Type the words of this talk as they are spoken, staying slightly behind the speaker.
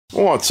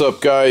What's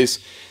up, guys?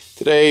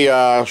 Today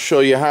I'll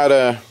show you how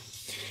to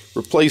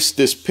replace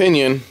this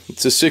pinion.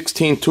 It's a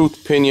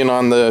 16-tooth pinion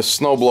on the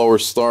snowblower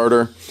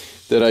starter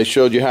that I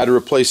showed you how to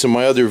replace in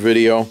my other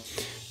video.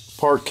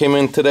 Part came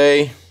in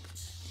today,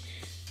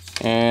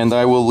 and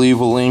I will leave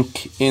a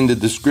link in the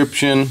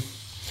description.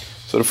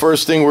 So the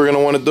first thing we're going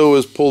to want to do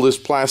is pull this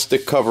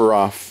plastic cover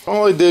off.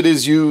 All I did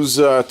is use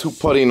 2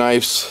 putty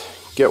knives.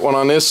 Get one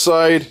on this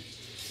side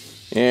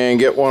and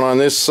get one on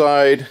this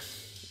side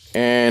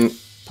and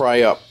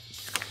pry up.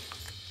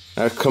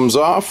 That comes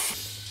off,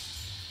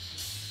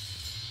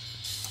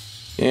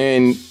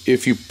 and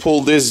if you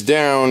pull this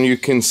down, you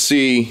can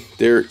see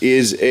there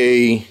is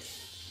a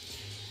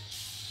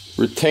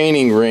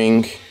retaining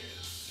ring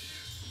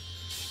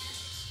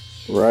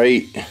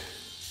right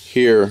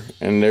here,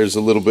 and there's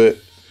a little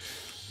bit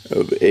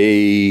of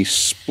a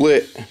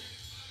split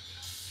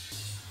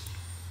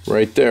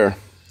right there,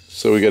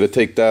 so we got to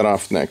take that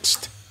off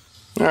next.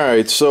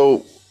 Alright,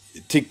 so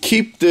to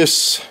keep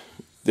this,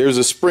 there's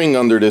a spring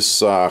under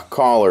this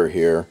collar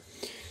here,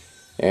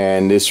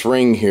 and this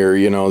ring here,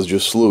 you know, is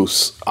just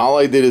loose. All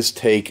I did is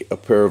take a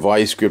pair of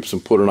vice grips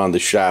and put it on the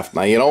shaft.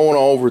 Now you don't want to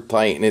over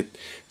tighten it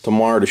to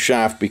mar the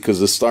shaft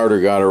because the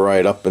starter got to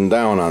ride up and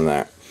down on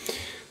that.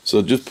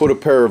 So just put a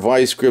pair of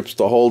vice grips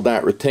to hold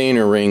that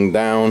retainer ring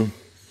down,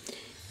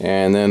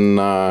 and then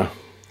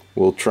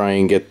we'll try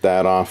and get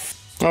that off.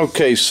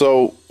 Okay,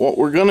 so what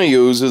we're going to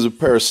use is a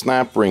pair of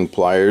snap ring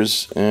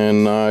pliers,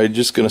 and you're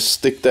just going to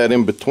stick that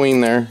in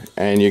between there,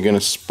 and you're going to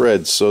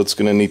spread. So it's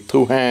going to need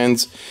 2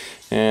 hands,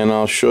 and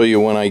I'll show you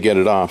when I get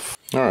it off.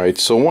 Alright,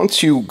 so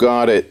once you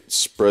got it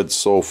spread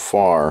so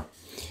far,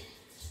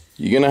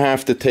 you're going to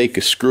have to take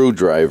a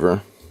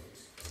screwdriver,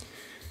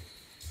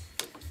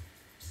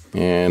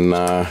 and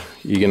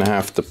you're going to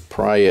have to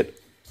pry it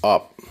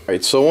up.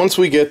 Alright, so once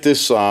we get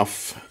this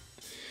off,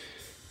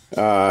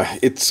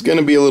 it's going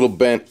to be a little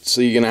bent, so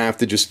you're going to have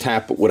to just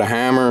tap it with a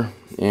hammer,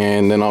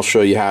 and then I'll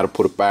show you how to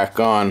put it back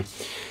on.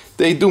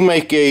 They do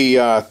make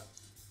a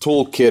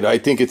toolkit. I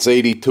think it's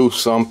 82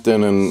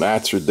 something, and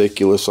that's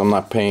ridiculous. I'm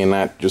not paying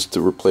that just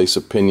to replace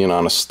a pinion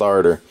on a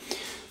starter.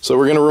 So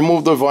we're going to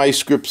remove the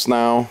vice grips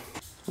now.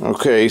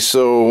 Okay,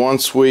 so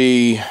once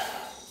we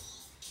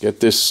get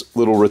this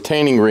little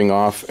retaining ring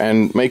off,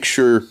 and make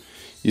sure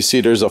you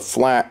see there's a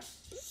flat,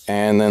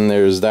 and then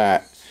there's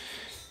that.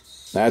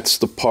 That's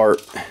the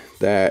part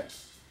that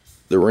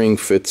the ring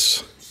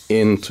fits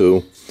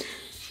into.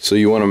 So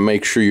you want to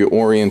make sure you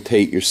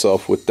orientate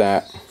yourself with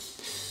that.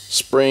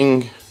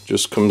 Spring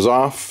just comes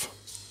off.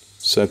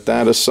 Set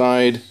that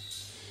aside.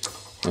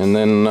 And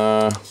then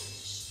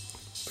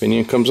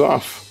pinion comes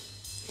off.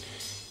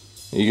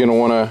 You're going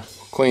to want to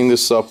clean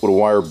this up with a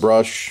wire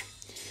brush.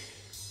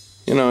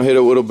 You know, hit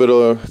it with a bit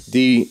of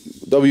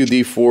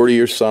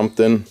WD-40 or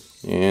something,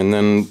 and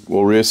then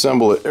we'll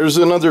reassemble it. There's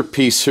another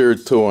piece here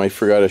too I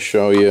forgot to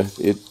show you.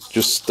 It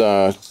just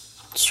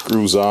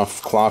screws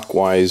off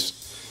clockwise,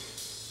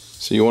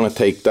 so you want to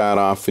take that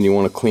off and you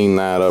want to clean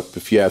that up.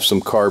 If you have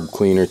some carb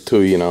cleaner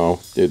too, you know,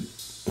 it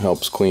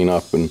helps clean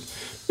up and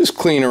just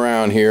clean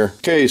around here.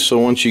 Okay, so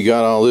once you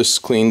got all this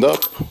cleaned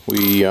up,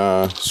 we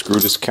screw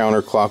this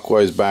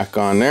counterclockwise back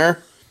on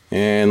there,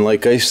 and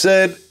like I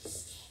said,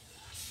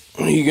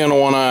 you're gonna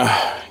want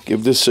to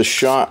give this a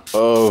shot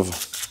of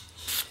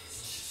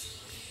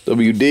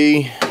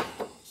WD.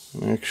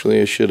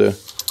 Actually, I should have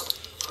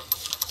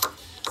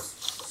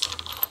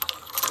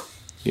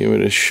give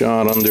it a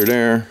shot under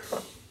there.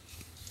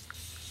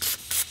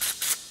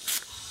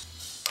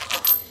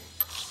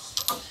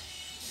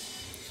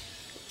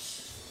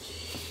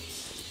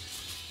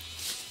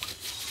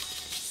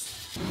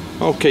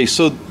 Okay,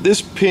 so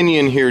this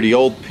pinion here, the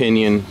old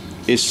pinion,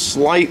 is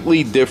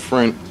slightly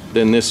different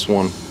than this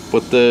one,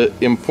 but the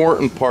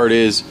important part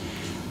is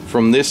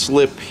from this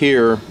lip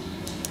here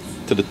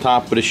to the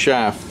top of the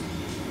shaft,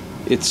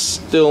 it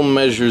still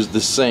measures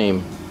the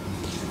same.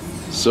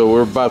 So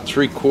we're about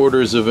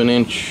 3/4 of an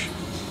inch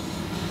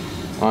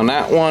on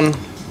that one,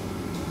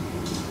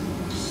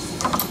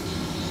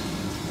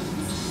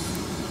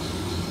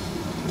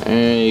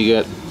 and you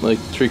got like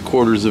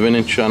 3/4 of an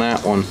inch on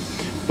that one.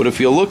 But if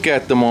you look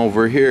at them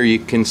over here, you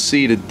can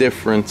see the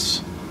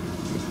difference.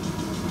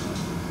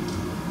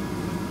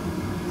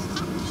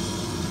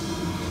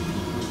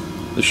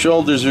 The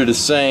shoulders are the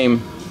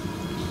same,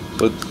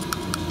 but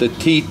the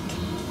teeth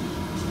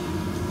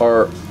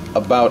are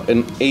about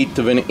 1/8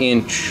 of an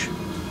inch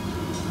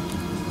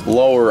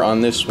lower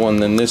on this one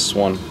than this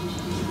one,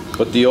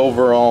 but the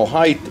overall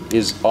height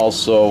is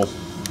also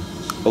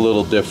a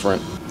little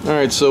different.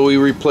 Alright, so we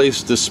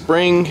replaced the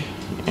spring,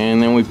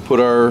 and then we put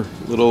our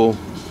little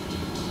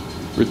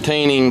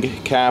retaining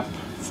cap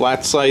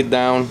flat side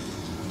down,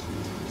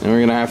 and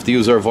we're gonna have to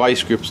use our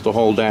vice grips to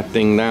hold that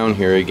thing down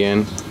here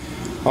again.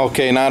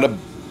 Okay, now to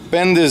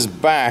bend this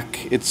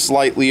back, it's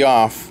slightly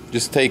off.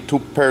 Just take 2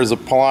 pairs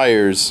of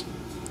pliers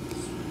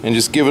and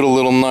just give it a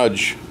little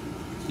nudge.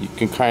 You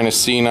can kind of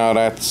see now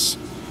that's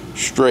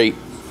straight.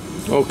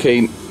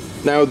 Okay,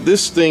 now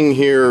this thing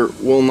here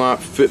will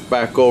not fit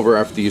back over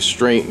after you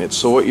straighten it.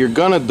 So what you're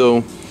gonna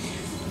do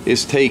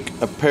is take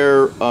a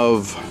pair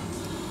of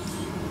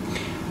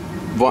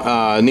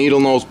needle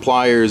nose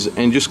pliers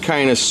and just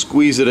kind of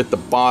squeeze it at the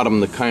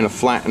bottom to kind of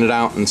flatten it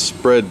out and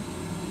spread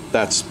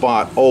that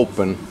spot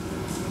open,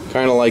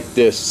 kind of like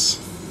this,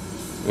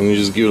 and you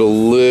just give it a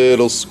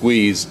little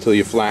squeeze till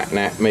you flatten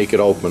that, make it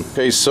open.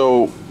 Okay,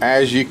 so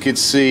as you can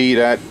see,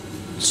 that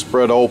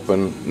spread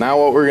open. Now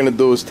what we're gonna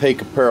do is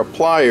take a pair of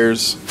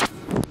pliers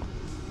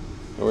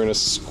and we're gonna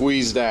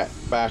squeeze that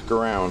back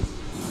around.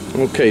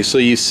 Okay, so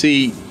you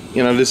see,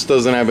 you know, this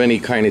doesn't have any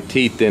kind of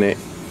teeth in it.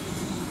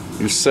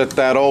 You set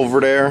that over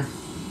there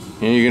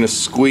and you're gonna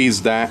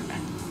squeeze that,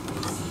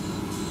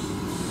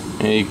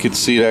 and you can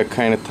see that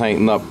kind of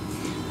tighten up.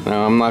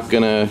 Now I'm not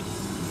gonna,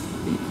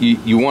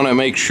 you want to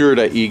make sure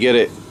that you get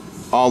it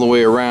all the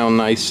way around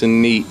nice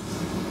and neat.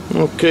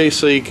 Okay,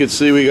 so you can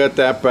see we got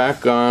that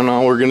back on.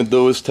 All we're gonna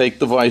do is take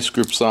the vice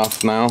grips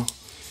off now,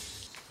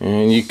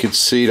 and you can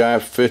see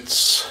that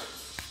fits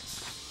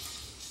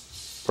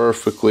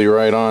perfectly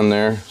right on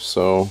there,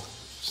 so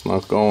it's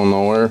not going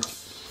nowhere.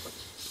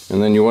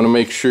 And then you want to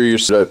make sure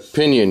that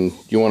pinion,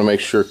 you want to make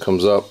sure it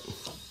comes up.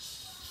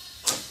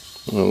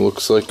 And it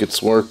looks like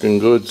it's working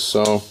good,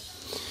 so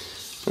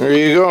there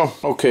you go.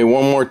 Okay,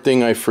 one more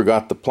thing I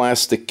forgot, the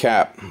plastic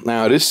cap.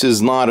 Now this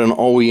is not an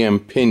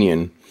OEM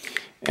pinion,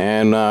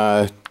 and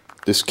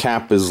this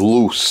cap is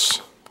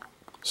loose,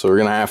 so we're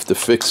gonna have to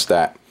fix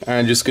that.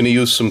 I'm just gonna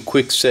use some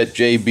Quickset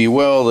JB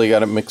Weld. They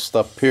got it mixed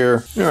up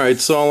here. Alright,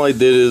 so all I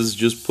did is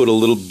just put a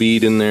little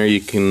bead in there.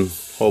 You can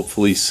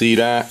hopefully see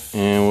that,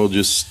 and we'll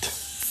just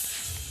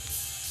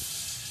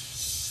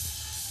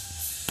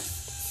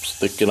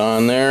stick it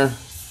on there.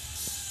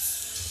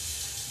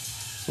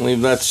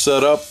 Leave that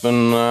set up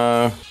and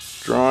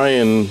dry,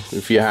 and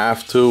if you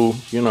have to,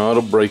 you know,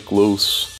 it'll break loose.